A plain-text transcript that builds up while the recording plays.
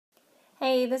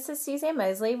Hey, this is Suzanne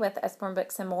Mosley with Usborne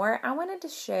Books and More. I wanted to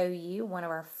show you one of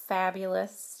our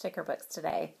fabulous sticker books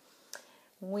today.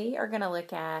 We are going to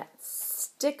look at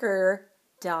sticker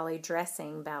dolly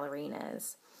dressing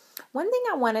ballerinas. One thing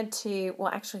I wanted to,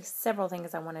 well actually several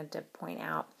things I wanted to point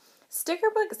out.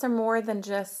 Sticker books are more than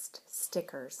just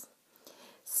stickers.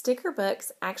 Sticker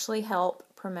books actually help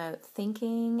promote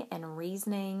thinking and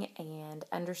reasoning and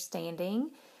understanding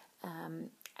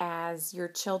as your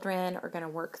children are going to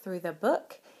work through the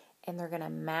book and they're going to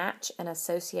match and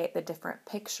associate the different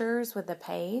pictures with the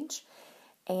page.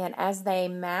 And as they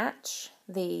match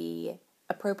the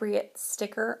appropriate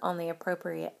sticker on the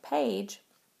appropriate page,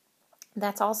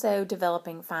 that's also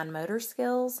developing fine motor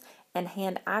skills and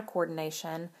hand-eye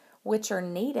coordination, which are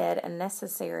needed and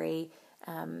necessary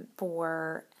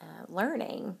for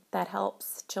learning. That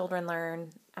helps children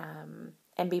learn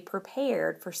and be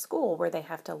prepared for school, where they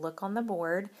have to look on the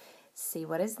board, see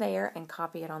what is there, and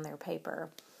copy it on their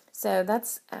paper. So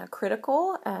that's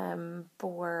critical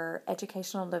for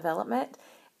educational development,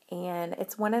 and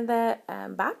it's one of the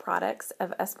byproducts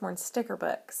of Usborne sticker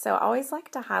books. So I always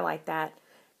like to highlight that,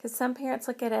 because some parents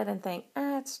look at it and think,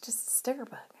 it's just a sticker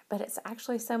book, but it's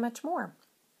actually so much more.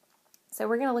 So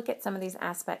we're going to look at some of these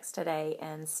aspects today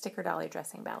in sticker dolly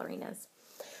dressing ballerinas.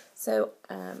 So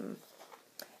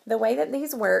the way that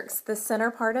these works, the center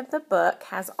part of the book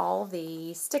has all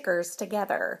the stickers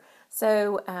together.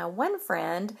 So one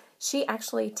friend, she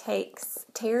actually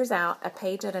tears out a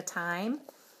page at a time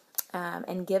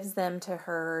and gives them to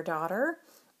her daughter,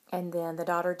 and then the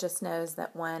daughter just knows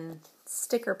that one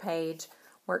sticker page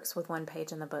works with one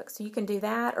page in the book. So you can do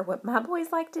that, or what my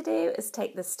boys like to do is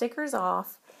take the stickers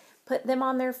off, put them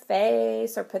on their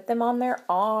face or put them on their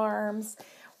arms,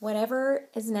 whatever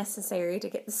is necessary to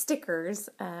get the stickers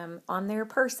on their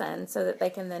person so that they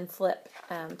can then flip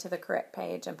to the correct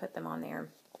page and put them on there.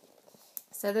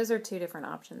 So those are two different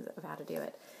options of how to do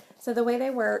it. So the way they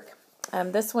work,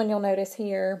 this one you'll notice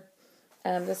here,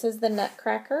 this is the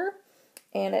Nutcracker,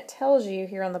 and it tells you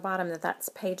here on the bottom that that's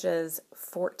pages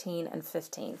 14 and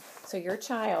 15. So your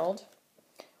child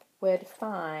would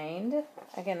find,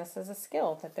 again, this is a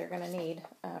skill that they're going to need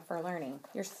for learning.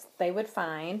 They would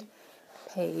find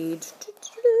page,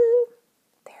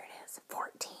 there it is,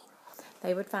 14.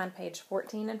 They would find page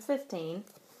 14 and 15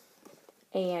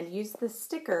 and use the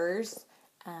stickers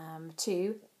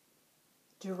to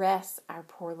dress our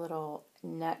poor little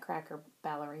Nutcracker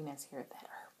ballerinas here that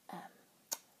are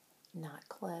not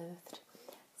clothed.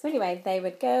 So anyway, they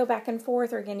would go back and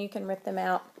forth, or again, you can rip them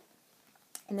out,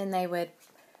 and then they would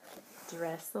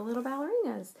dress the little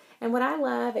ballerinas. And what I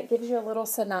love, it gives you a little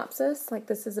synopsis, like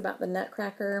this is about the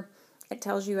Nutcracker. It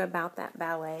tells you about that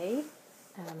ballet.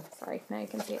 Sorry, now you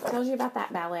can see it. It tells you about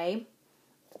that ballet,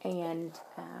 and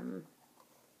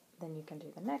then you can do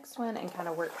the next one and kind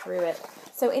of work through it.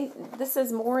 So this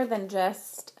is more than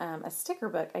just a sticker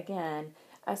book. Again,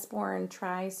 Usborne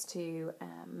tries to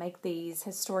make these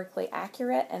historically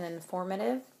accurate and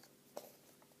informative,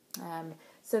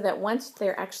 so that once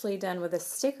they're actually done with the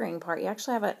stickering part, you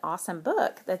actually have an awesome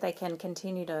book that they can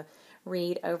continue to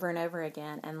read over and over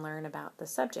again and learn about the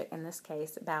subject, in this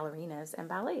case, ballerinas and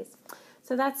ballets.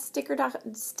 So that's sticker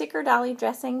dolly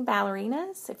dressing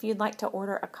ballerinas. If you'd like to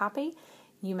order a copy,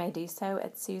 you may do so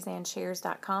at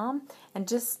SuzanneShares.com. And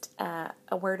just a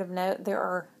word of note, there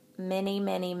are many,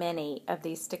 many, many of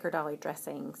these sticker dolly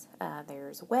dressings.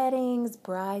 There's weddings,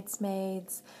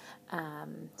 bridesmaids,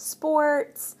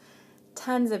 sports,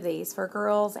 tons of these for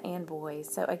girls and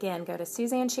boys. So again, go to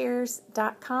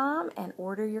SuzanneShares.com and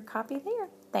order your copy there.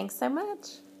 Thanks so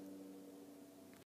much.